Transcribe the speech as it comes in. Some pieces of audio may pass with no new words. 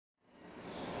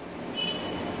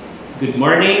Good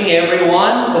morning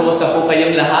everyone! Kumusta po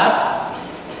kayong lahat?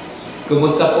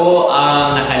 Kumusta po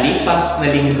ang nakalipas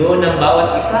na linggo ng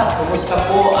bawat isa? Kumusta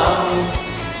po ang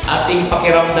ating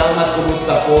pakiramdam at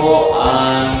kumusta po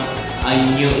ang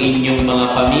inyong mga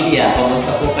pamilya?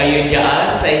 Kumusta po kayo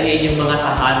dyan sa inyong mga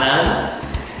tahanan?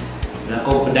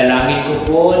 Dalangin ko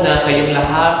po na kayong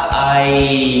lahat ay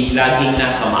laging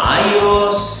nasa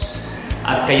maayos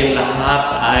at kayong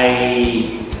lahat ay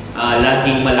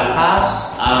laging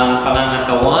malakas ang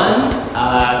pangangatawan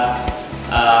at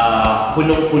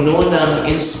punong-puno ng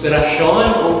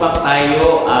inspirasyon upang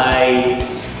tayo ay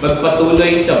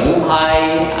magpatuloy sa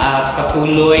buhay at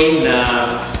patuloy na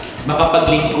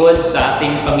makapaglingkod sa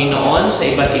ating Panginoon sa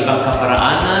iba't ibang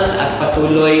kaparaanan at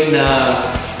patuloy na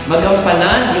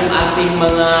magampanan yung ating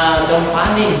mga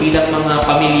gampanin bilang mga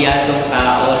pamilyadong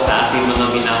tao sa ating mga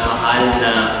minamahal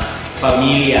na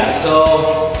pamilya. So,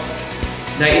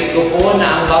 nais ko po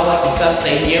na ang bawat isa sa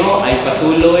inyo ay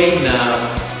patuloy na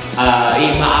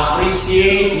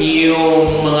ma-appreciate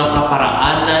yung mga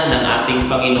kaparaanan ng ating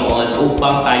Panginoon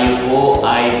upang tayo po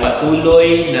ay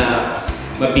patuloy na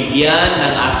mabigyan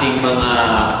ng ating mga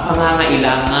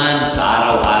pangangailangan sa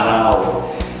araw-araw.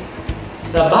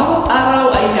 Sa bawat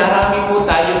araw ay marami po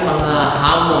tayong mga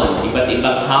hamon, iba't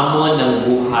ibang hamon ng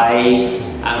buhay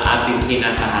ang ating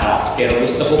kinakaharap. Pero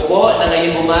gusto ko po na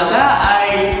ngayong umaga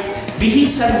ay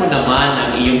bihisan mo naman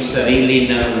ang iyong sarili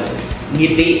ng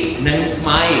ngiti, ng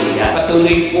smile.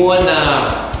 Patuloy po na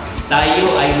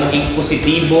tayo ay maging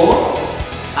positibo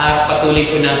at patuloy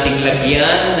po nating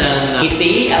lagyan ng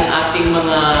ngiti ang ating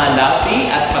mga labi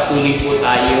at patuloy po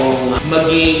tayong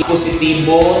maging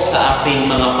positibo sa ating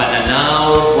mga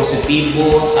pananaw,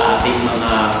 positibo sa ating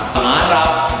mga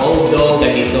pangarap, although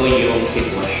ganito yung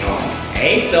sitwasyon.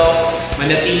 Okay, so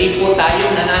manatili po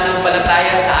tayong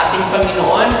nananampalataya sa ating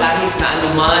Panginoon kahit na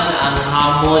anuman ang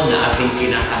hamon na ating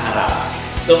kinakaharap.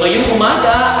 So ngayong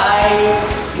umaga ay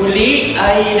muli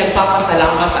ay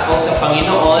nagpapasalamat ako sa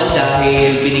Panginoon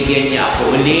dahil binigyan niya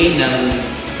ako uli ng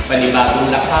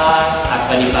panibagong lakas at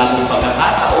panibagong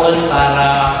pagkakataon para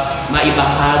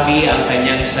maibahagi ang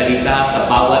kanyang salita sa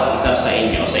bawat isa sa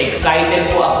inyo. So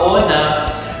excited po ako na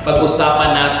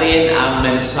pag-usapan natin ang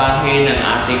mensahe ng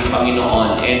ating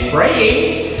Panginoon and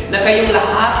praying na kayong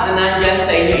lahat na nandyan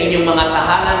sa inyong mga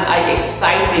tahanan ay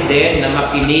excited din na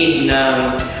makinig ng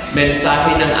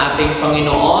mensahe ng ating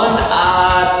Panginoon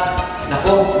at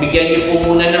naku, bigyan niyo po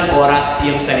muna ng oras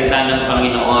yung salita ng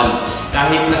Panginoon.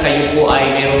 Kahit na kayo po ay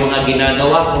mayroong mga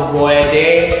ginagawa, kung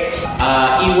pwede,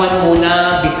 iwan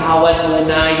muna, bitawan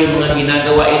muna yung mga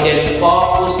ginagawa and then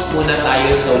focus muna tayo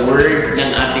sa word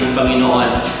ng ating Panginoon.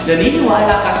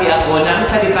 Naniniwala kasi ako na ang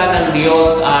salita ng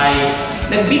Diyos ay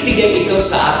nagbibigay ito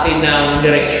sa atin ng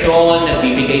direksyon,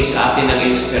 nagbibigay sa atin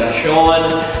ng inspirasyon,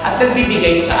 at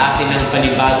nagbibigay sa atin ng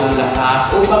panibagong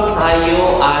lakas upang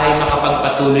tayo ay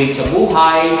makapagpatuloy sa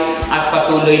buhay at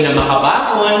patuloy na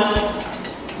makabangon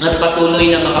at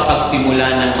patuloy na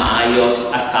makapagsimula ng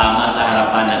maayos at tama sa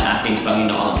harapan ng ating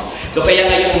Panginoon. So kaya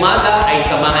ngayong umaga ay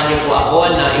samahan niyo po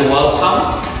ako na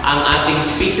i-welcome ang ating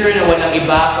speaker na walang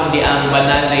iba kundi ang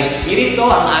banal na Espiritu,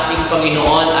 ang ating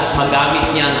Panginoon, at magamit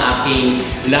niya ang aking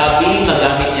labi,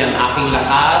 magamit niya ang aking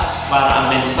lakas para ang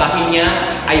mensahe niya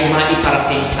ay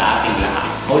maiparating sa ating lahat.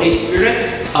 Holy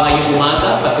Spirit, ngayong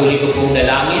umaga, patuloy ko pong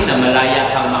dalangin na malaya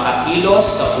kang makakilos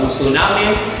sa puso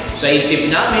namin, sa isip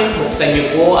namin. Buksan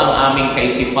niyo po ang aming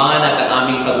kaisipan at ang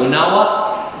aming pag-unawa.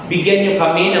 Bigyan niyo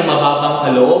kami ng mababang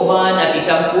kalooban at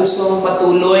ikang pusong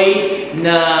patuloy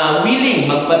na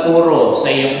willing magpaturo sa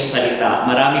iyong salita.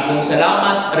 Marami pong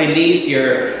salamat. Release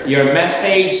your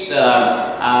message,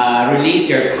 release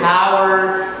your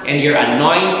power and your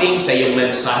anointing sa iyong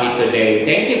mensahe today.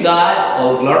 Thank you, God.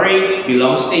 All glory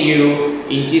belongs to you.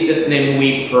 In Jesus' name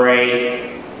we pray.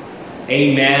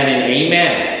 Amen and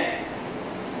amen.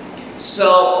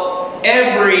 So,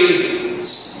 every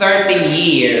starting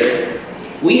year,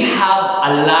 we have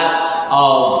a lot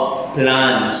of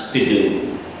plans to do.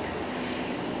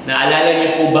 Naalala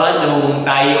niyo po ba nung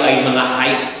tayo ay mga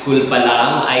high school pa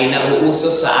lang ay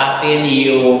nauuso sa atin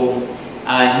yung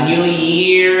New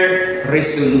Year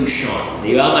resolution.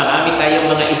 Di ba? Marami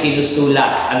tayong mga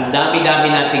isinusulat. Ang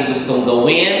dami-dami natin gustong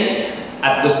gawin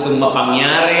at gustong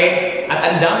mapangyari at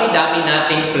ang dami-dami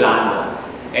nating plano.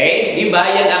 Okay? Di ba?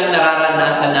 Yan ang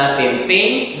nararanasan natin.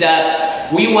 Things that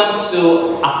we want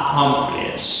to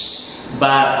accomplish.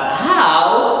 But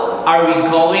how are we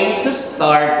going to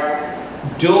start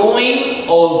doing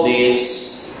all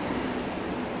this,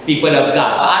 people of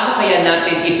God? Paano kaya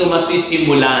natin ito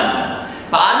masisimulan?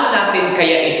 Paano natin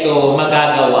kaya ito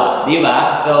magagawa? Di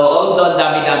ba? So, although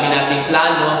dami-dami nating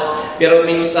plano, Pero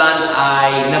minsan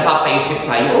ay napapaisip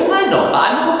tayo,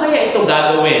 paano ko kaya ito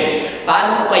gagawin?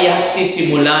 Paano ko kaya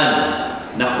sisimulan?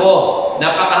 Nako,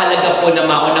 napakahalaga po na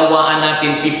maunawaan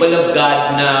natin, people of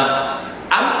God, na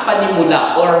ang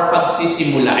panimula or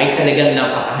pagsisimula ay talagang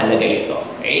napakahalaga ito.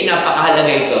 Okay?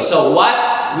 Napakahalaga ito. So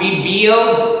what we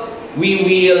build, we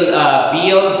will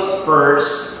build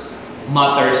first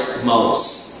matters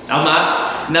most. Tama?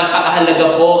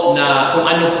 Napakahalaga po na kung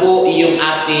ano po yung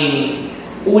ating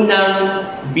unang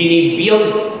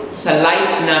binibuild sa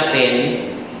life natin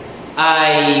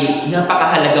ay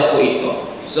napakahalaga po ito.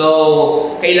 So,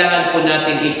 kailangan po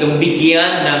natin itong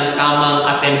bigyan ng tamang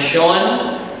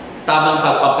atensyon, tamang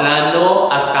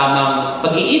pagpaplano, at tamang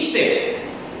pag-iisip.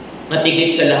 At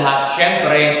higit sa lahat,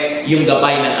 syempre, yung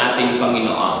gabay ng ating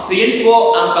Panginoon. So, yun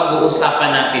po ang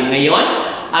pag-uusapan natin ngayon.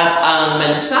 At ang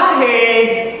mensahe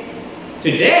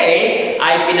today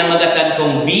ay pinamagatan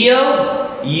kong build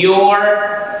your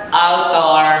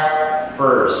altar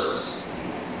first.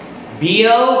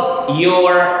 Build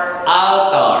your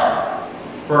altar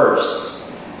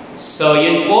first. So,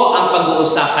 yun po ang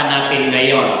pag-uusapan natin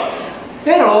ngayon.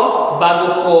 Pero, bago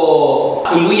ko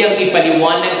tuluyang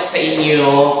ipaliwanag sa inyo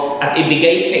at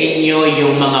ibigay sa inyo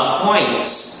yung mga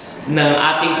points ng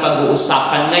ating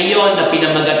pag-uusapan ngayon na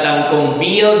pinamagatan kong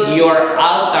build your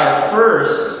altar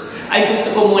first, ay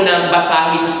gusto ko muna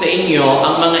basahin sa inyo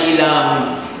ang mga ilang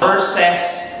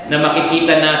verses na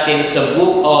makikita natin sa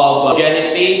book of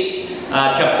Genesis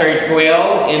chapter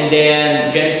 12, and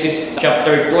then Genesis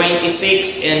chapter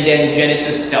 26, and then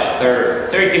Genesis chapter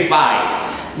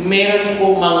 35. Meron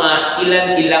po mga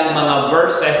ilang mga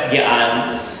verses diyan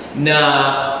na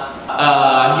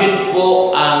yun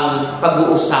po ang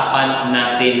pag-uusapan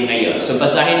natin ngayon. So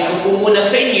basahin ko po muna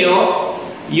sa inyo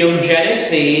yung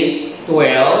Genesis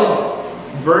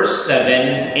 12, verse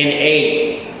 7 and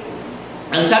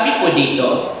 8. Ang sabi po dito,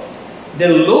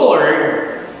 the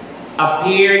Lord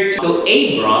appeared to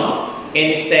Abram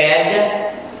and said,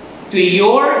 to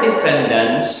your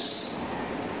descendants,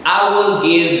 I will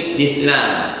give this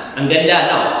land. Ang ganda,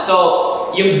 no? So,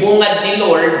 yung bungad ni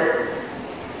Lord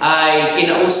ay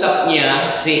kinausap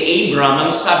niya si Abram.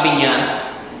 Ang sabi niya,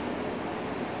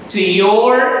 to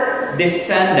your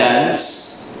descendants,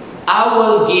 I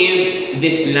will give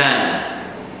this land.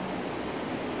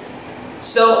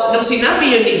 So, nung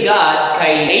sinabi yun ni God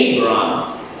kay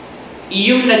Abram,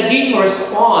 yung naging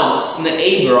response na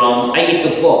Abram ay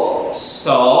ito po.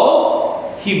 So,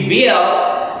 he built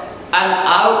an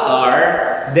altar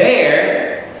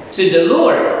there to the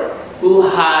Lord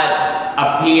who had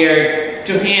appeared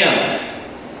to him.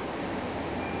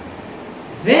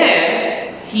 Then,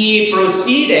 he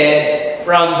proceeded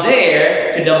from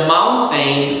there to the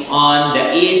mountain on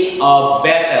the east of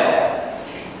Bethel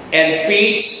and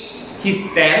pitched his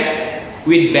tent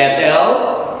with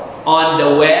Bethel on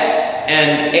the west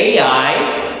and Ai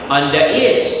on the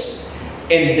east.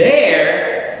 And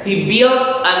there he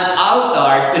built an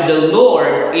altar to the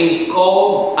Lord and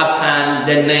called upon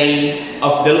the name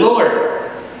of the Lord.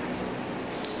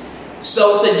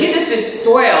 So sa Genesis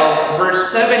 12 verse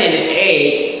 7 and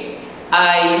 8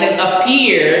 ay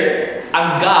nag-appear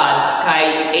ang God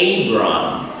kay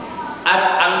Abram. At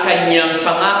ang kanyang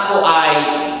pangako ay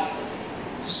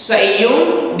sa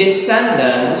iyong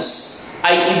descendants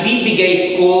ay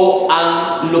ibibigay ko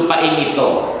ang lupain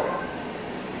ito.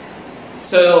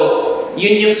 So,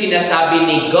 yun yung sinasabi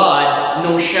ni God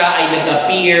nung siya ay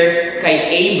nag-appear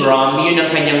kay Abram, yun ang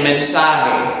kanyang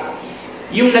mensahe.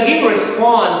 Yung naging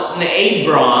response ni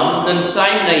Abram nung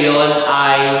time na yun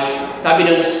ay, sabi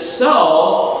nung, so,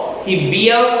 he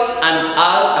built an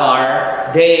altar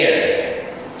there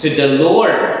to the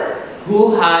Lord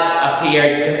who had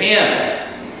appeared to him.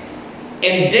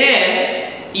 And then,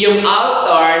 yung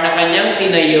altar na kanyang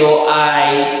tinayo ay,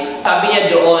 sabi niya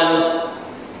doon,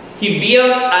 he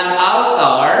built an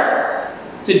altar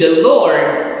to the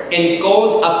Lord and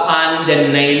called upon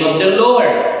the name of the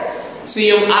Lord. So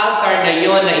yung altar na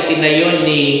yon na itinayo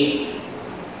ni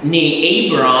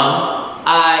Abram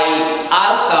ay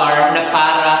altar na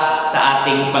para sa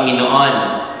ating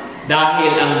Panginoon.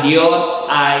 Dahil ang Diyos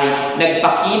ay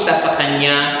nagpakita sa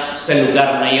kanya sa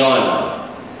lugar na yon.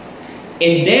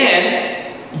 And then,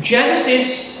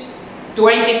 Genesis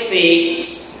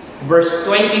 26, verse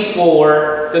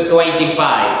 24 to 25.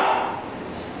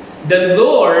 The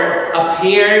Lord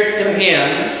appeared to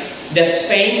him the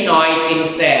same night and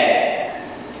said,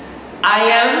 I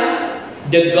am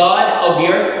the God of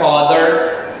your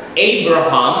father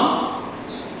Abraham.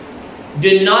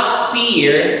 Do not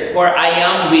fear, for I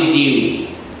am with you.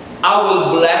 I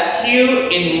will bless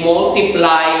you and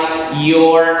multiply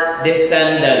your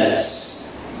descendants.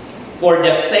 for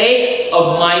the sake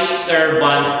of my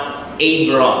servant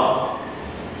Abram.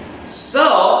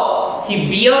 So he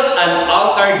built an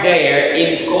altar there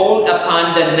and called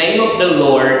upon the name of the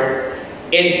Lord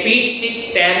and pitched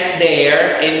his tent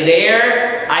there, and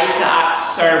there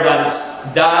Isaac's servants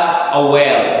dug a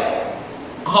well,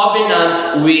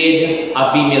 covenant with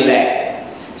Abimelech.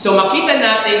 So makita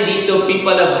natin dito,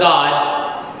 people of God,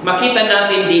 makita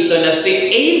natin dito na si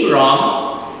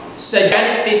Abram sa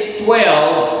Genesis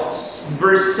 12,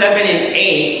 verse 7 and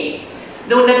 8,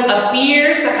 nung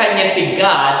nag-appear sa kanya si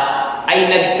God,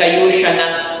 ay nagtayo siya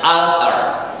ng altar.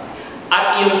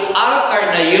 At yung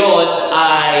altar na yon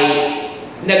ay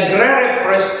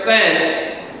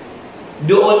nagre-represent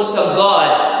doon sa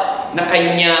God na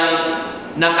kanyang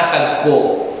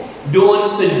nakatagpo. Doon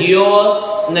sa Diyos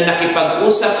na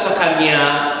nakipag-usap sa kanya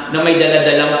na may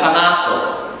daladalang pangako.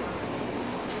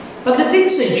 Pagdating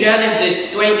sa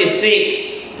Genesis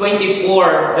 26,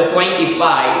 24 to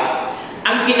 25,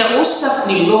 ang kinausap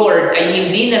ni Lord ay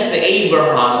hindi na si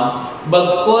Abraham,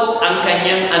 bagkus ang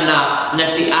kanyang anak na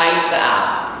si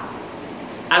Isaac.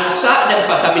 Ang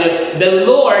nagpakabilog, the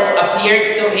Lord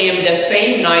appeared to him the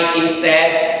same night and said,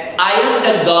 I am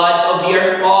the God of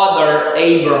your father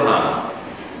Abraham.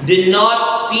 Do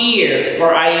not fear,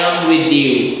 for I am with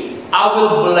you. I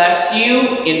will bless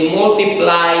you and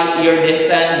multiply your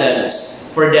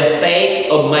descendants for the sake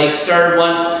of my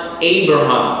servant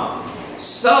Abraham.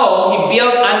 So he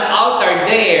built an altar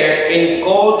there and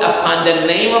called upon the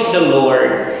name of the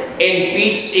Lord and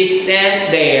pitched his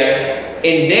tent there.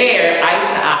 And there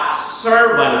Isaac's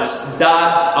servants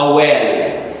dug a well,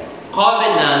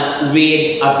 covenant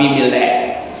with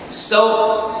Abimelech. So,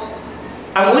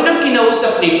 ang unang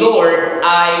kinausap ni Lord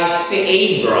ay si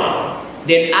Abram.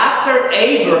 Then after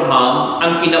Abraham,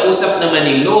 ang kinausap naman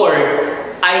ni Lord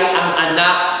ay ang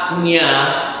anak niya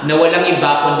na walang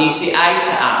iba kundi si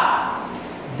Isaac.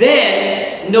 Then,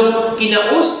 nung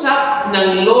kinausap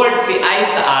ng Lord si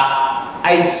Isaac,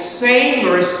 ay same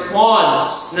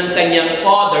response ng kanyang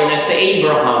father na si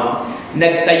Abraham,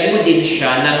 nagtayo din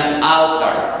siya ng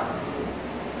altar.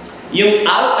 Yung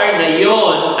altar na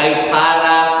yon ay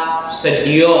para sa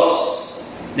Diyos.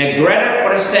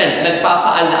 Nagre-represent,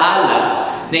 nagpapaalaala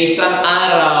na isang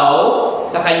araw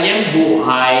sa kanyang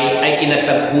buhay ay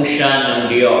kinatagpo siya ng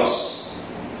Diyos.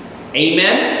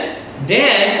 Amen?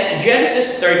 Then,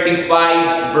 Genesis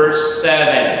 35 verse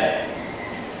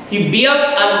 7. He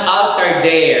built an altar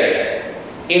there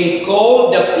and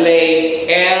called the place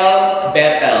El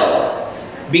Bethel,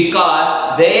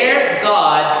 because there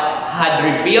God had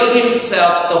revealed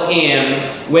himself to him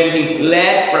when he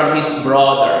fled from his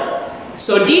brother.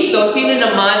 So dito, sino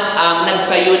naman ang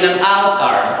nagtayo ng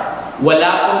altar?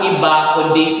 Wala pong iba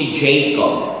kundi si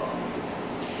Jacob.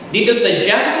 Dito sa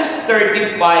Genesis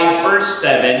 35 verse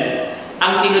 7,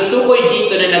 ang tinutukoy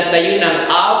dito na nagtayo ng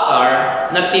altar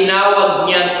na tinawag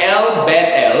niyang El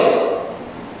Bethel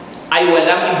ay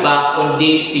walang iba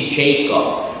kundi si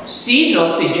Jacob. Sino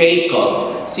si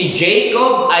Jacob? Si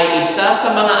Jacob ay isa sa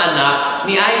mga anak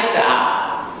ni Isaac.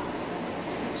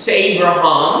 Si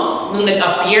Abraham, nung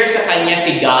nag-appear sa kanya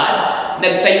si God,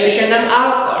 nagtayo siya ng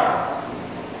altar.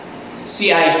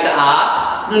 Si Isaac,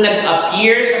 nung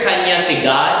nag-appear sa kanya si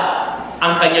God,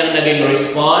 ang kanyang naging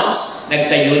response,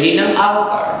 nagtayo din ng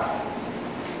altar.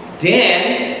 Then,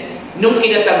 nung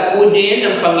kinatagpo din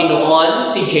ng Panginoon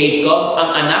si Jacob,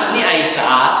 ang anak ni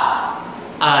Isaac,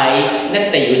 ay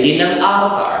nagtayo din ng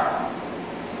altar.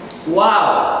 Wow!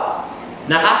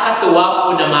 Nakakatuwa po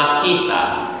na makita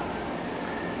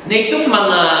na itong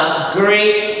mga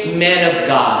great men of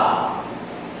God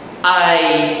ay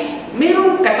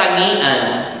mayroong katangian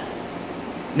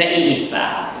na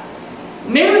iisa.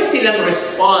 Meron silang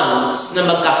response na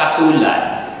magkakatulad.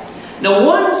 Na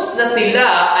once na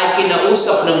sila ay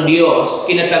kinausap ng Diyos,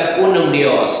 kinatagpo ng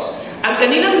Diyos, ang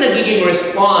kanilang nagiging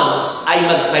response ay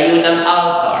magtayo ng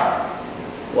altar.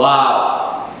 Wow!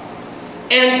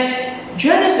 And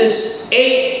Genesis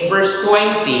 8 verse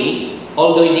 20,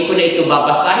 although hindi ko na ito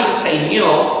babasahin sa inyo,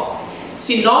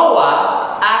 si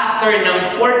Noah, after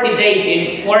ng 40 days and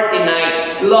 40 night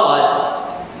flood,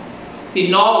 si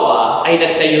Noah ay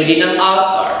nagtayo din ng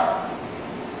altar.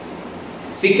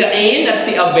 Si Cain at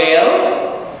si Abel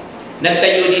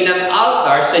nagtayo din ng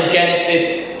altar sa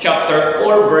Genesis chapter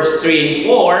 4 verse 3 and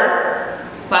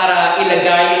 4 para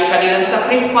ilagay yung kanilang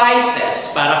sacrifices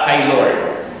para kay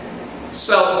Lord.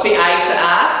 So si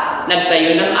Isaac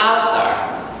nagtayo ng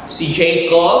altar. Si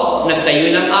Jacob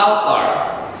nagtayo ng altar.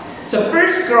 Sa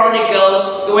 1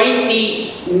 Chronicles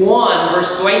 21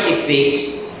 verse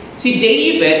 26, si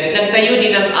David nagtayo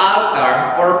din ng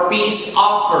altar for peace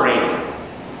offering.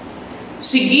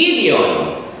 Si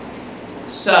Gideon,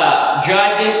 sa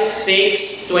Judges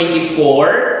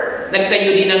 6:24,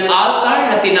 nagtayo din ng altar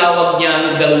na tinawag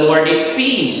niyang The Lord is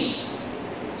Peace.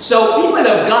 So, people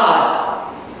of God,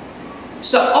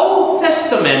 sa Old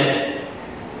Testament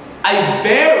ay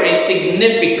very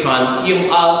significant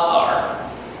yung altar.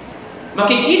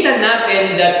 Makikita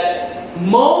natin that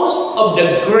most of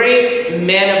the great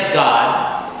men of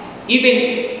God,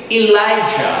 even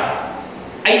Elijah,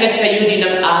 ay nagtayo din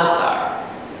ng altar.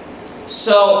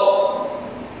 So,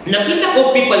 nakita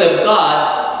ko, people of God,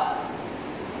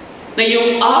 na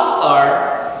yung altar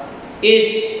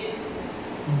is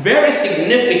very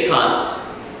significant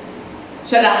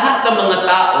sa lahat ng mga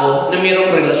tao na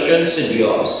mayroong relasyon sa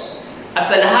Diyos, at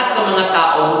sa lahat ng mga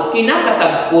taong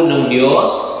kinakatagpo ng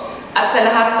Diyos, at sa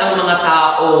lahat ng mga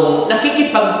taong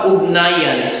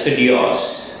nakikipag-ugnayan sa Diyos.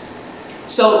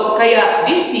 So, kaya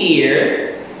this year,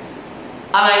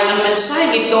 ang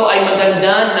mensahe ito ay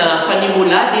maganda na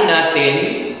panimula din natin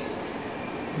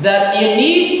that you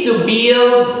need to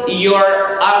build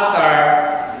your altar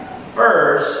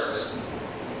first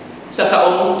sa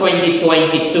taong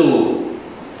 2022.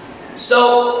 So,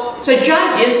 sa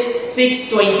Judges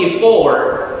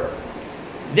 6:24,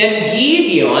 then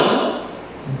Gideon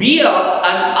built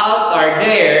an altar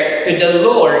there to the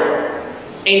Lord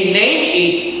and named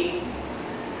it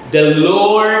The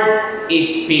Lord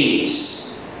is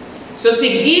Peace. So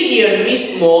si Gideon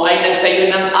mismo ay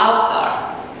nagtayo ng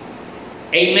altar.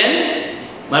 Amen?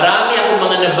 Marami akong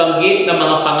mga nabanggit na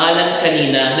mga pangalan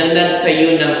kanina na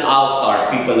nagtayo ng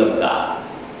altar, people of God.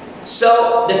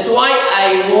 So, that's why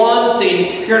I want to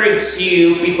encourage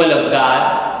you, people of God,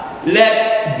 let's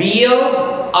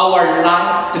build our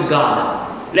life to God.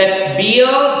 Let's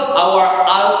build our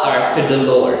altar to the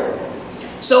Lord.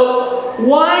 So,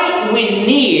 why we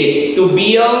need to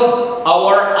build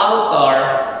our altar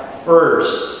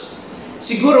first?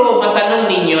 Siguro matanong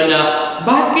ninyo na,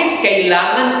 bakit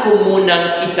kailangan ko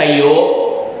munang itayo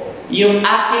yung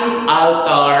aking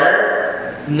altar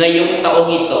ngayong taong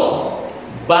ito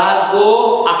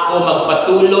bago ako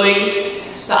magpatuloy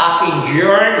sa aking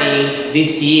journey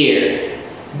this year?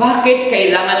 Bakit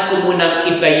kailangan ko munang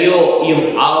itayo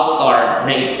yung altar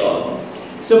na ito?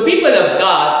 So people of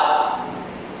God,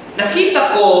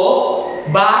 nakita ko,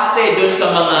 base doon sa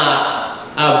mga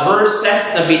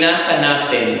verses na binasa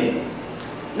natin,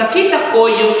 nakita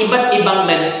ko yung iba't ibang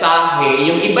mensahe,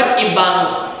 yung iba't ibang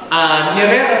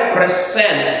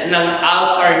nire-represent ng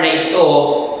altar na ito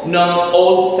ng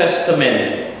Old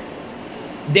Testament.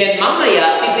 Then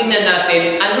mamaya, titingnan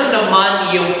natin ano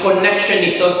naman yung connection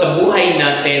nito sa buhay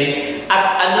natin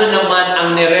at ano naman ang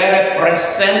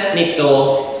nire-represent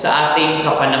nito sa ating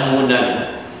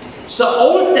kapanahunan. Sa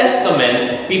Old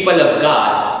Testament, people of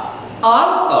God,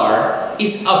 altar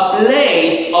is a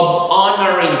place of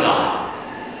honoring God.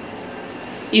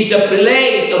 Is a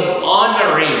place of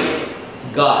honoring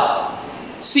God.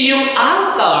 So yung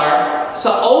altar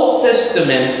sa Old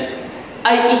Testament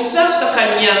ay isa sa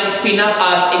kanyang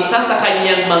isa sa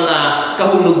kanyang mga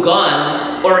kahulugan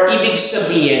or ibig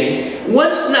sabihin,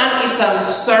 once na ang isang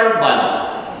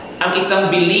servant, ang isang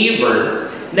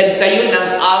believer, nagtayo ng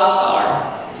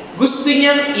altar, gusto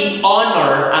niyang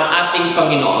i-honor ang ating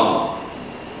Panginoon.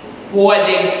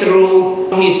 Pwedeng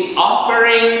through His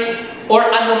offering or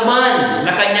anuman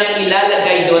na kanyang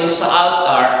ilalagay doon sa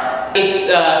altar, it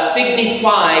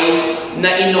signify na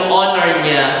ino-honor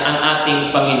niya ang ating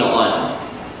Panginoon.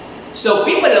 So,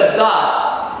 people of God,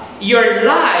 your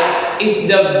life is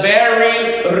the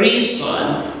very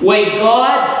reason why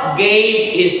God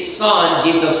gave His Son,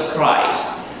 Jesus Christ,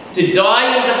 to die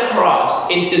on the cross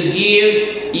and to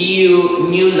give you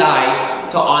new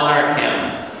life to honor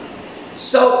Him.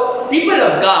 So, people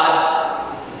of God,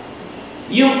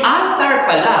 yung altar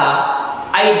pala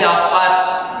ay dapat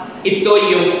ito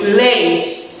yung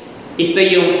place, ito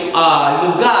yung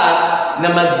lugar na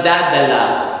magdadala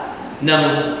ng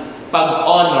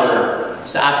pag-honor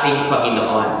sa ating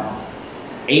Panginoon.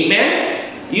 Amen?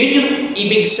 Yun yung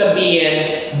ibig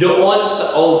sabihin doon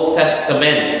sa Old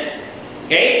Testament.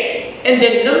 Okay? And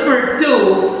then number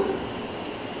 2,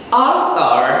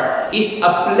 altar is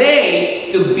a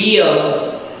place to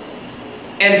build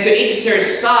and to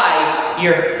exercise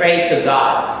your faith to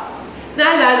God.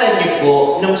 Naalala niyo po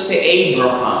nung si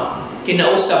Abraham,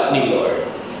 kinausap ni Lord.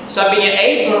 Sabi niya,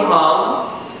 Abraham,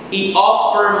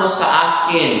 i-offer mo sa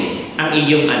akin ang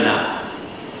iyong anak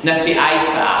na si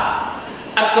Isaac.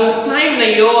 At nung time na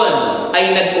yon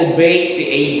ay nag-obey si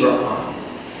Abraham.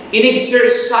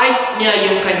 In-exercise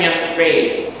niya yung kanyang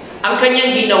faith. Ang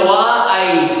kanyang ginawa ay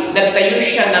nagtayo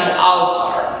siya ng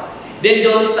altar. Then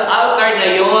doon sa altar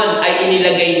na yon ay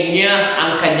inilagay niya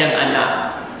ang kanyang anak.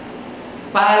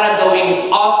 para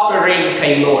gawing offering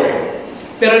kay Lord.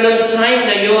 Pero noong time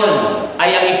na yon ay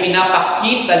ang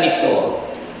ipinapakita nito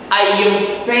ay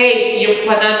yung faith, yung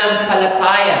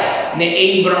pananampalataya ni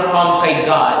Abraham kay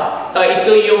God.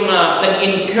 Ito yung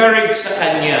nag-encourage sa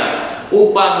kanya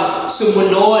upang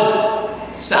sumunod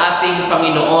sa ating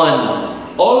Panginoon.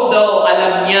 Although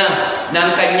alam niya na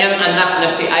ang kanyang anak na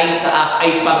si Isaac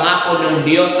ay pangako ng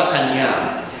Diyos sa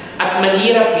kanya. At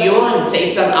mahirap yun sa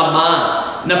isang ama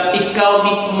na ikaw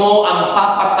mismo ang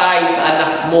papatay sa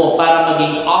anak mo para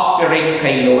maging offering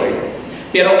kay Lord.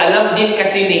 Pero alam din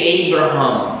kasi ni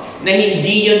Abraham na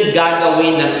hindi yun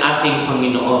gagawin ng ating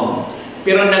Panginoon.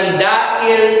 Pero nang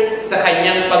dahil sa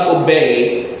kanyang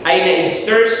pag-obey, ay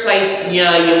na-exercise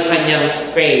niya yung kanyang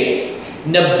faith.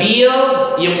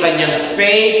 Na-build yung kanyang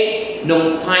faith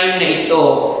nung time na ito,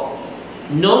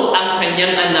 nung ang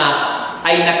kanyang anak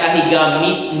ay nakahiga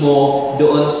mismo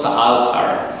doon sa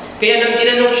altar. Kaya nang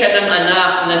tinanong siya ng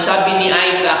anak, na sabi ni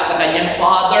Isaac sa kanyang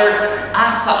father,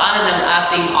 saan ang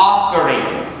ating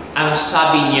offering? Ang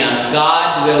sabi niya,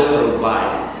 God will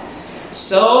provide.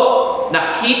 So,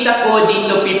 nakita ko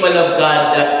dito, people of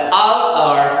God, that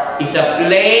altar is a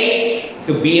place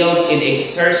to build and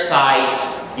exercise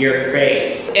your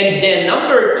faith. And then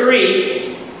number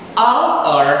 3,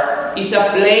 altar is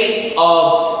a place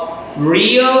of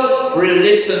real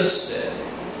relationship,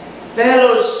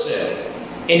 fellowship,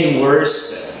 and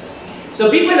worship.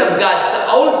 So people of God,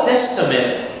 sa Old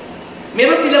Testament,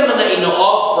 meron silang mga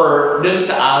ino-offer dun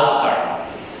sa altar.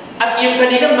 At yung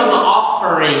kanilang mga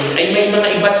offering ay may mga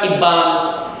iba't ibang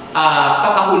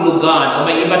pakahulugan o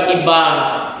may iba't ibang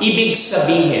ibig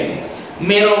sabihin.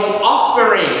 Merong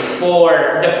offering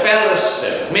for the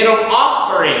fellowship. Merong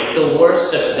offering to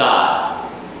worship God.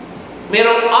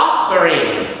 Merong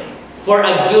offering for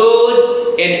a good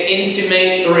and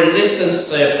intimate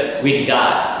relationship with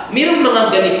God. Merong mga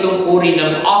ganitong uri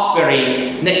ng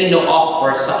offering na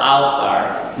ino-offer sa altar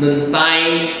noong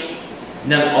time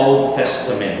ng Old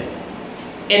Testament.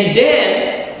 And then,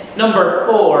 number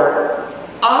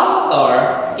 4, altar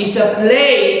is a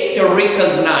place to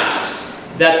recognize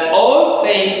that all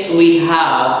things we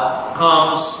have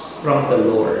comes from the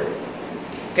Lord.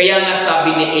 Kaya nga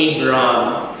sabi ni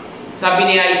Abraham,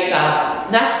 sabi ni Isaac,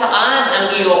 nasaan ang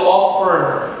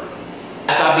i-offer?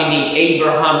 Sabi ni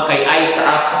Abraham kay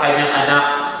Isaac sa kanyang anak,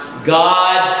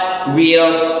 God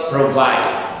will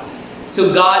provide.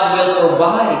 So God will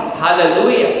provide.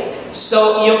 Hallelujah.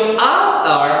 So yung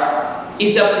altar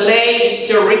is a place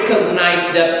to recognize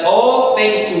that all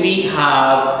things we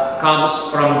have comes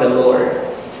from the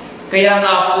Lord. Kaya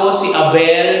nga po si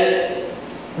Abel,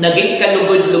 naging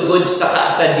kalugod-lugod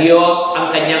sa Diyos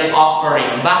ang kanyang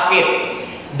offering. Bakit?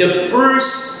 The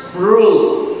first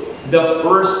fruit, the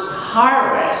first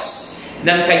harvest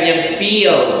ng kanyang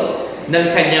field, ng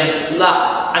kanyang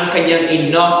flock, ang kanyang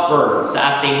inoffer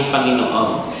sa ating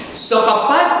Panginoon. So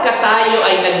kapag tayo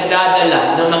ay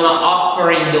nagdadala ng mga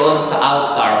offering doon sa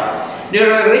altar,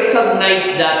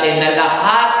 nire-recognize natin na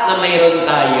lahat na mayroon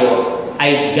tayo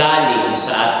ay galing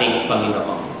sa ating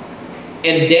Panginoon.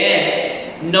 And then,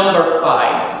 number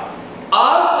 5,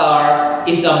 altar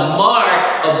is a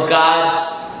mark of God's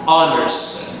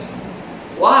honors.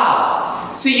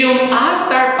 Wow! So yung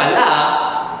altar pala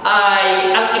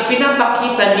ay, ang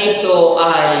ipinapakita nito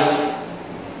ay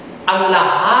ang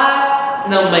lahat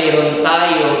na mayroon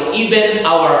tayo, even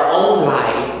our own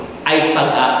life, ay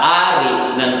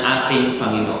pag-aari ng ating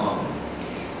Panginoon.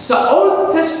 Sa Old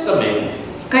Testament,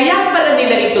 kaya pala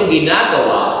nila ito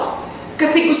ginagawa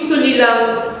kasi gusto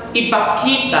nilang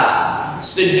ipakita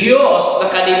sa Diyos na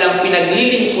kanilang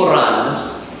pinaglilingkuran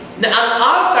na ang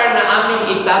altar na aming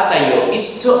itatayo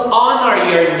is to honor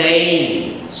your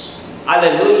name.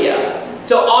 Hallelujah.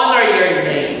 To honor your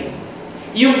name.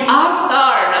 Yung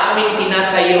altar na aming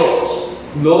tinatayo,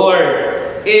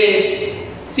 Lord,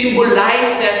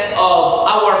 symbolizes of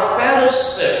our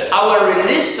fellowship, our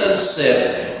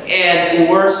relationship, and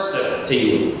worship to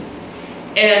you.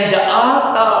 And the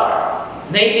altar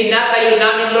na itinatayo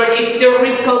namin, Lord, is to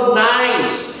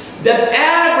recognize that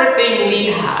everything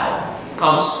we have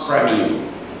comes from you.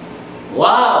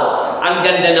 Wow! Ang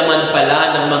ganda naman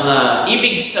pala ng mga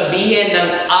ibig sabihin ng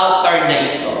altar na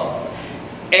ito.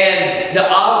 And the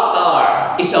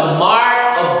altar is a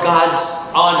mark of God's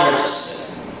honors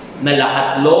na lahat,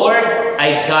 Lord,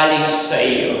 ay galing sa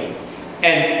iyo.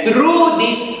 And through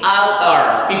this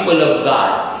altar, people of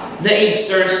God,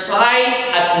 na-exercise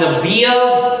at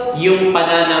na-build yung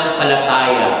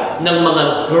pananampalataya ng mga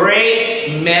great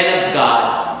men of God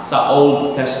sa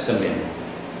Old Testament.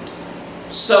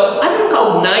 So, anong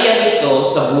kaugnayan ito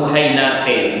sa buhay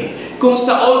natin? Kung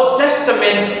sa Old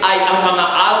Testament ay ang mga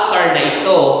altar na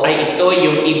ito, ay ito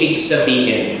yung ibig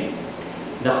sabihin.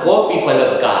 Nako, people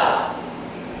of God,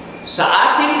 sa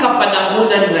ating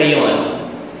kapanahunan ngayon,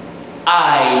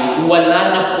 ay wala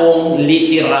na pong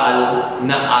literal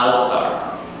na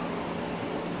altar.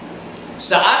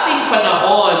 Sa ating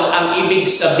panahon, ang ibig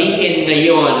sabihin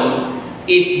ngayon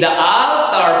is the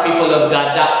altar, people of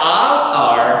God, the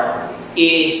altar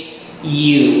is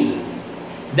you.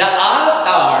 The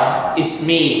altar is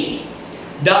me.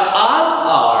 The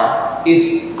altar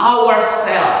is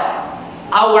ourself,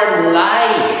 our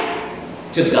life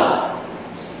to God.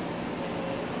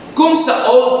 Kung sa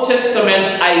Old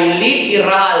Testament ay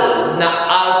literal na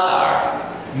altar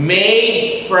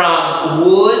made from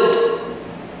wood,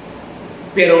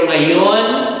 pero ngayon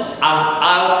ang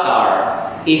altar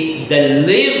is the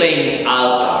living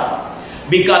altar.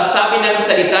 Because sabi ng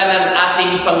salita ng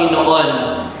ating Panginoon,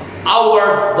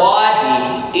 our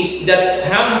body is the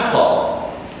temple,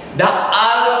 the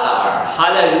altar,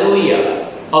 hallelujah,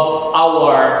 of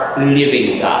our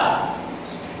living God.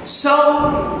 So,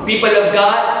 people of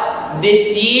God,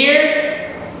 this year,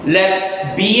 let's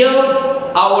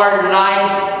build our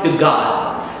life to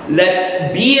God.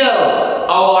 Let's build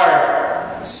our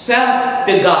self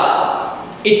to God.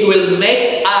 It will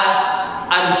make us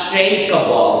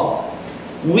unshakable.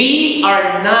 We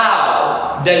are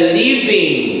now the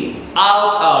living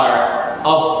altar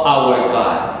of our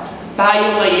God.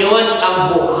 Tayo ngayon ang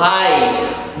buhay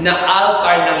na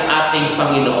altar ng ating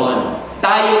Panginoon.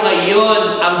 Tayo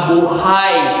ngayon ang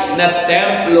buhay na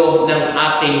templo ng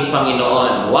ating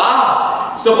Panginoon.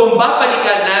 Wow! So kung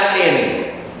babalikan natin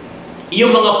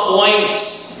yung mga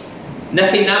points na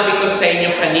sinabi ko sa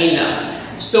inyo kanina.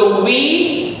 So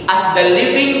we, at the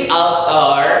living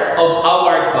altar of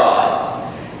our God,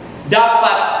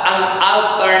 dapat ang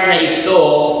altar na ito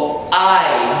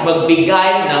ay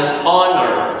magbigay ng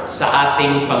honor sa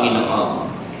ating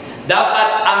Panginoon.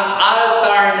 Dapat ang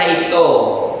altar na ito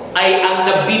ay ang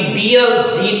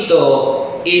nabibuild dito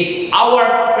is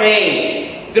our faith.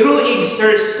 Through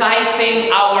exercising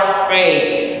our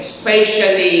faith,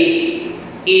 especially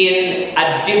in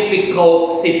a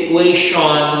difficult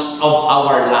situations of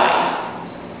our life.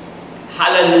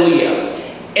 Hallelujah.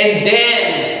 And then,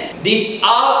 this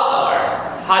altar,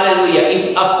 hallelujah,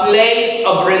 is a place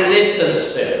of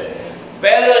relationship,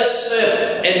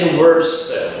 fellowship, and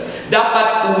worship.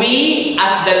 Dapat we,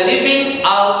 at the living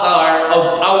altar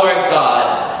of our God,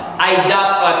 ay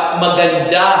dapat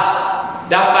maganda,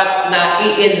 dapat na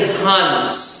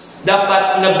i-enhance,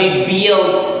 dapat na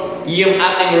bibuild yung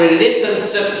ating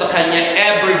relationship sa Kanya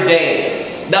every day.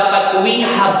 Dapat we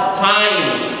have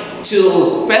time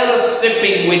to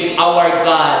fellowshipping with our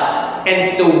God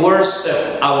and to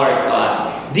worship our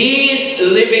God. This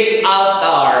living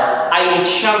altar ay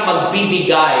siyang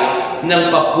magbibigay ng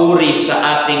papuri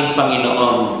sa ating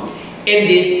Panginoon. In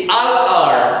this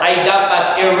altar ay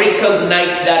dapat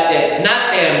i-recognize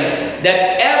natin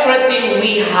that everything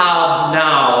we have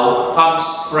now comes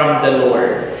from the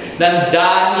Lord. Dan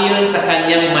dahil sa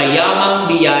Kanyang mayamang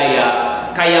biyaya,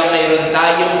 kaya mayroon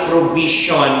tayong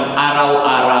provision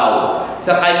araw-araw.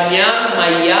 Sa Kanyang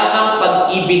mayamang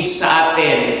pag-ibig sa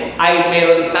atin, ay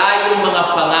mayroon tayong mga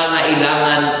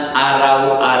pangangailangan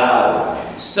araw-araw.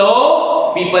 So,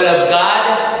 people of God,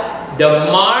 the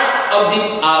mark of this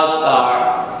altar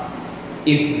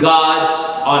is God's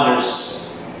honors.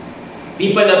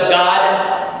 People of God,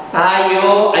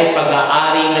 tayo ay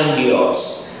pag-aari ng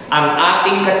Diyos. Ang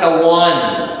ating katawan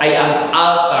ay ang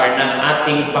altar ng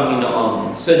ating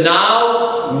Panginoon. So now,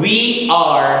 we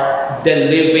are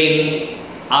the living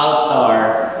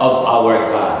altar of our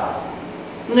God.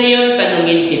 Ngayon,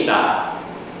 tanungin kita.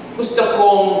 Gusto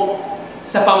kong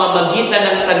sa pamamagitan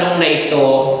ng tanong na ito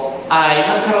ay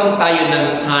magkaroon tayo ng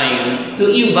time to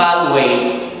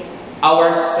evaluate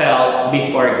ourselves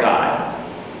before God.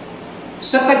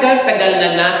 Sa tagal-tagal na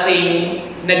nating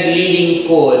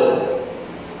naglilingkod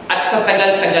at sa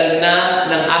tagal-tagal na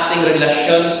ng ating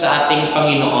relasyon sa ating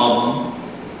Panginoon,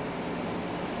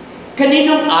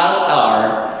 kaninong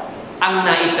altar ang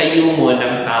naitayo mo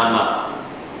ng tama?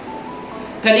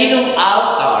 Kaninong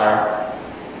altar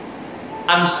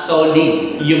ang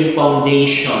solid yung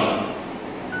foundation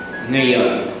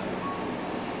ngayon?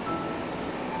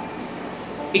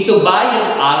 Ito ba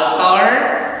yung altar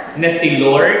na si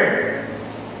Lord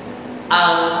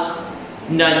ang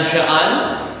nandiyan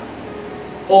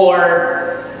or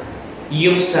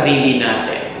yung sarili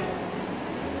natin?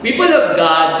 People of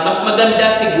God, mas maganda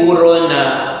siguro na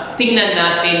tingnan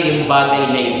natin yung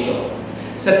bagay na ito.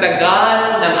 Sa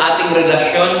tagal ng ating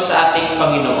relasyon sa ating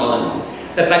Panginoon,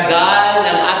 Sa tagal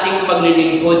ng ating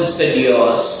paglilingkod sa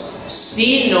Diyos,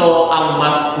 sino ang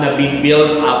mas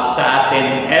nabibuild up sa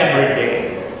atin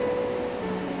everyday?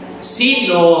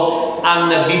 Sino ang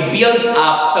nabibuild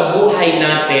up sa buhay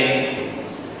natin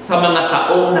sa mga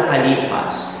taong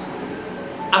nakalipas?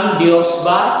 Ang Diyos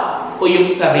ba o yung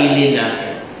sarili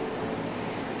natin?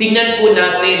 Tingnan po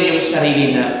natin yung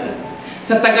sarili natin.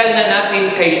 Sa tagal na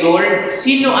natin kay Lord,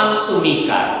 sino ang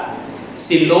sumikat?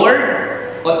 Si Lord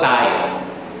o tayo?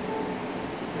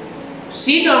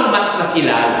 Sino ang mas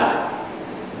nakilala?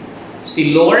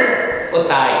 Si Lord o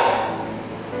tayo?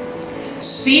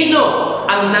 Sino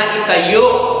ang naitayo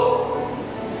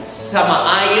sa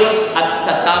maayos at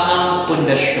sa tamang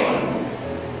pundasyon?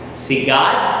 Si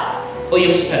God o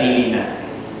yung sarili natin?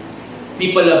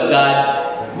 People of God,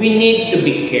 we need to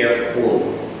be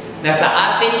careful na sa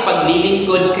ating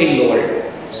paglilingkod kay Lord,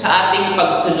 sa ating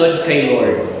pagsunod kay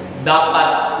Lord,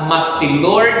 dapat mas si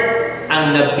Lord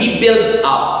ang nabibuild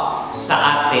up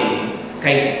sa atin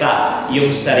kaysa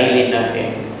yung sarili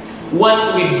natin. Once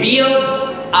we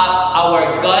build up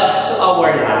our God to our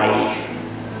life,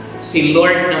 si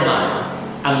Lord naman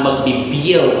ang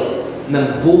magbibuild ng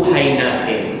buhay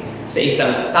natin sa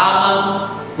isang tamang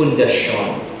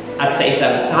pundasyon at sa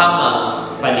isang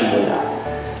tamang panimula.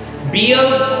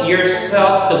 Build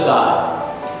yourself to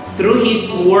God through His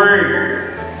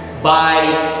Word by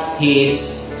His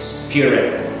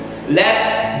Spirit.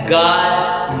 Let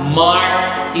God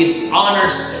mark His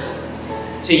honors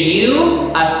to you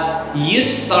as you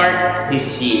start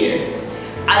this year.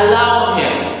 Allow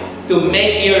Him to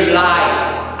make your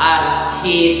life as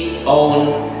His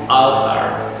own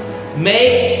altar.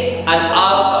 Make an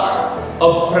altar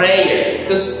of prayer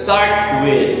to start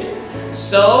with,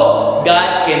 so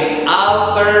God can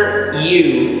alter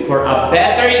you for a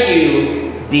better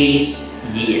you this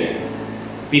year.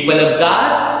 People of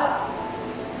God,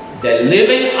 the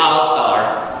living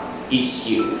altar is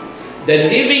you.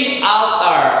 The living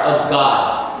altar of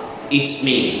God is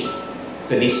me.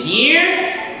 So this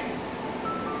year,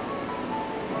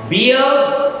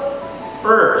 build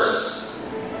first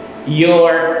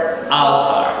your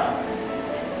altar.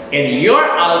 And your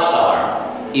altar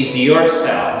is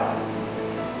yourself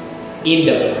in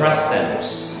the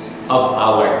presence of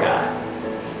our God.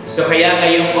 So kaya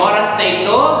ngayong oras na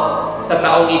ito, sa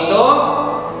taong ito,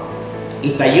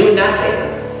 itayo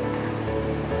natin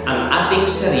ang ating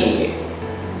sarili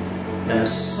ng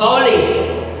solid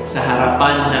sa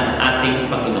harapan ng ating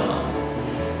Panginoon.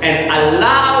 And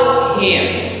allow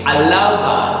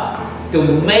God to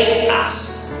make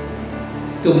us,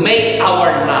 to make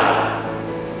our life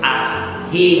as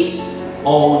His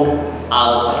own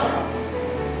altar.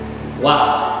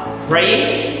 Wow!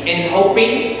 Praying and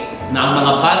hoping na ang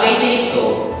mga bagay na ito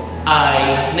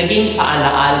ay naging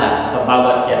paalaala sa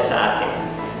bawat isa sa atin.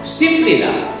 Simple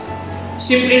lang.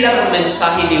 Simple lang ang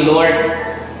mensahe ni Lord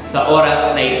sa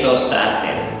oras na ito sa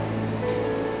atin.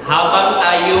 Habang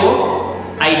tayo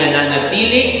ay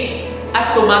nananatili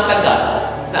at tumatagal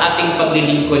sa ating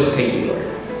paglilingkod kay Lord,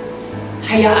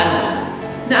 hayaan mo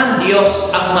na ang Diyos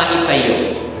ang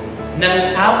maitayo ng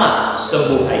tama sa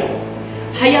buhay mo.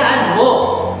 Hayaan mo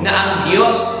na ang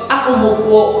Diyos ang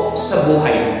umupo sa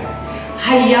buhay mo.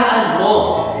 Hayaan mo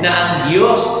na ang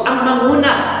Diyos ang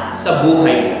manguna sa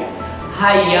buhay mo.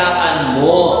 Hayaan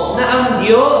mo na ang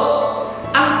Diyos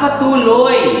ang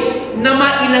patuloy na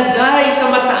mailagay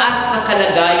sa mataas na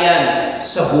kalagayan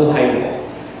sa buhay mo.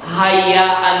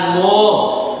 Hayaan mo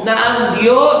na ang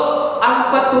Diyos ang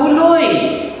patuloy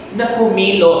na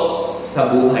kumilos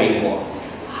sa buhay mo.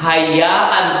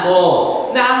 Hayaan mo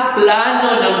na ang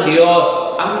plano ng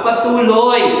Diyos ang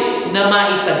patuloy na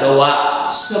maisagawa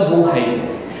sa buhay mo.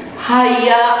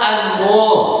 Hayaan mo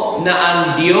na ang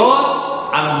Diyos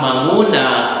ang manguna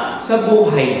sa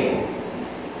buhay mo.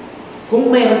 Kung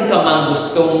mayroon ka mang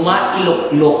gustong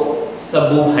mailuklok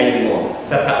sa buhay mo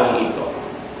sa taong ito,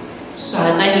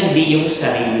 sana hindi yung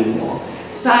sarili mo.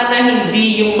 Sana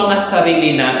hindi yung mga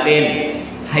sarili natin.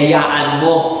 Hayaan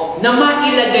mo na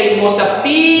mailagay mo sa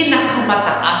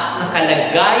pinakamataas na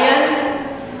kalagayan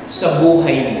sa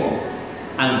buhay mo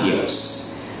ang Diyos.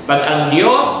 Pag ang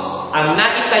Diyos ang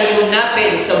naitayo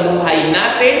natin sa buhay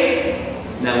natin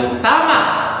ng tama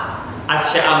at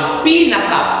siya ang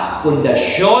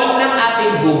pinaka-pundasyon ng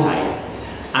ating buhay,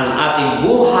 ang ating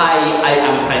buhay ay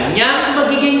ang kanyang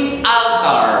magiging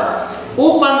altar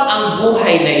upang ang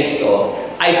buhay na ito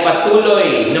ay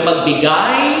patuloy na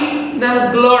magbigay ng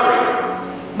glory,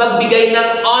 magbigay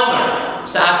ng honor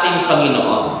sa ating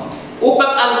Panginoon.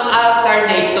 Upang ang altar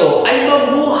na ito ay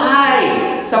mabuhay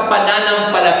sa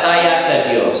pananampalataya sa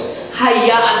Diyos.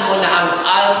 Hayaan mo na ang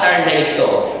altar na ito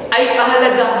ay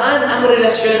pahalagahan ang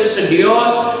relasyon sa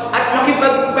Diyos at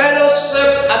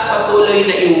makipag-fellowship at patuloy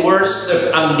na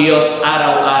i-worship ang Diyos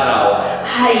araw-araw.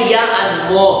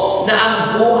 Hayaan mo na ang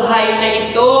buhay na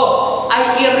ito ay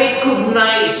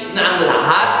i-recognize na ang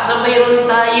lahat na mayroon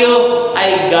tayo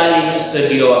ay galing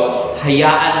sa Diyos.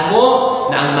 Hayaan mo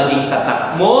na ang maging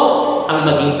tatak mo, ang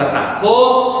maging tatak ko,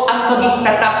 ang maging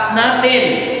tatak natin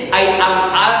ay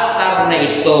ang altar na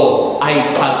ito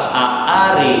ay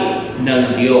pag-aari ng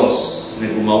Diyos na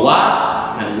gumawa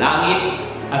ng langit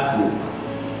at lupa.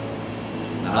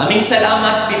 Maraming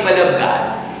salamat, people of God.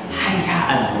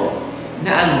 Hayaan mo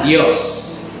na ang Diyos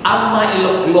ang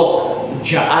mailuklok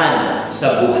diyan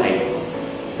sa buhay mo.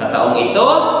 Sa taong ito,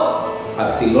 pag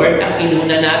si Lord ang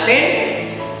inuna natin,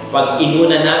 pag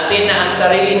inuna natin na ang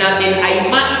sarili natin ay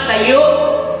maitayo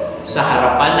sa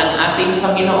harapan ng ating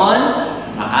Panginoon,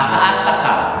 makakaasa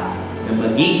ka na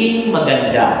magiging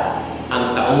maganda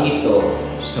ang taong ito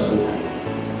sa buhay.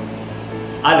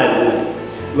 Hallelujah.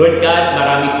 Lord God,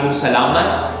 marami pong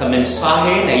salamat sa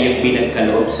mensahe na iyong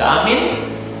pinagkaloob sa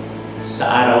amin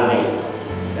sa araw na ito.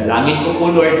 Dalangin ko po,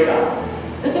 Lord God,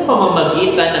 na sa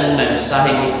pamamagitan ng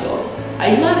mensahe nito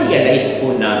ay ma-realize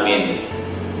po namin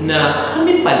na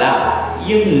kami pala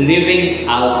yung living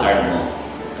altar mo.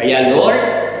 Kaya Lord,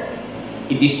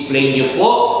 i-display niyo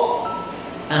po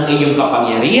ang iyong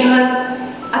kapangyarihan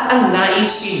at ang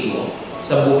naisin mo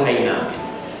sa buhay namin.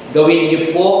 Gawin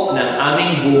niyo po ng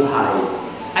aming buhay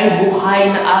ay buhay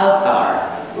na altar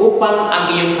upang ang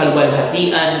iyong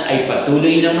kalwalhatian ay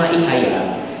patuloy na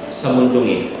maihayag sa mundong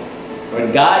ito.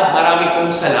 Lord God, marami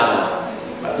pong salamat.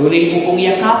 Patuloy mo pong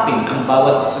yakapin ang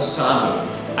bawat isa sa amin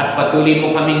at patuloy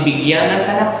mo kaming bigyan ng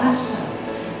kalakasan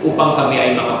upang kami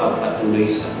ay makapagpatuloy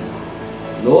sa buhay.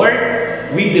 Lord,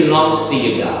 we belongs to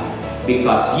you, God,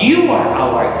 because you are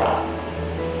our God,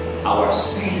 our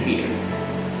Savior,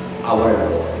 our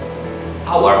Lord,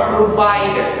 our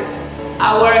provider,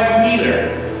 our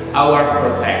healer, our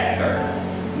protector.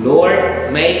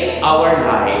 Lord, make our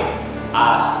life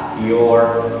as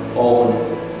your own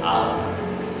altar.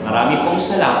 Marami pong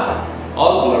salamat.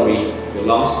 All glory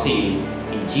belongs to you.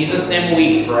 In Jesus' name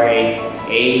we pray.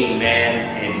 Amen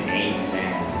and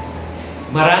amen.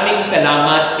 Maraming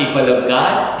salamat, people of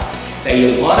God, sa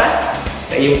iyong oras,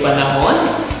 sa iyong panahon,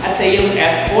 at sa iyong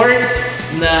effort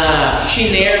na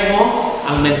shinare mo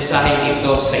ang mensaheng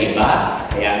ito sa iba.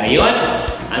 Kaya ngayon,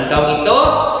 ang taong ito,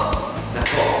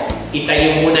 nako,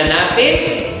 itayo muna natin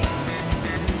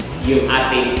yung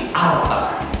ating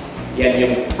altar. Yan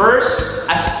yung first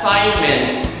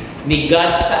assignment ni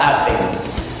God sa atin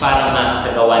para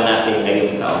matagawa natin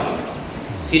ngayong taon.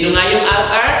 Sino nga yung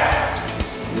altar?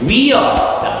 We are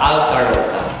the altar of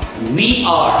God. We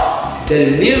are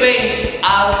the living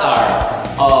altar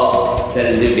of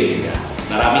the living God.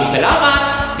 Maraming salamat.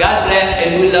 God bless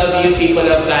and we love you, people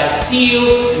of God. See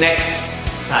you next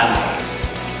Sunday.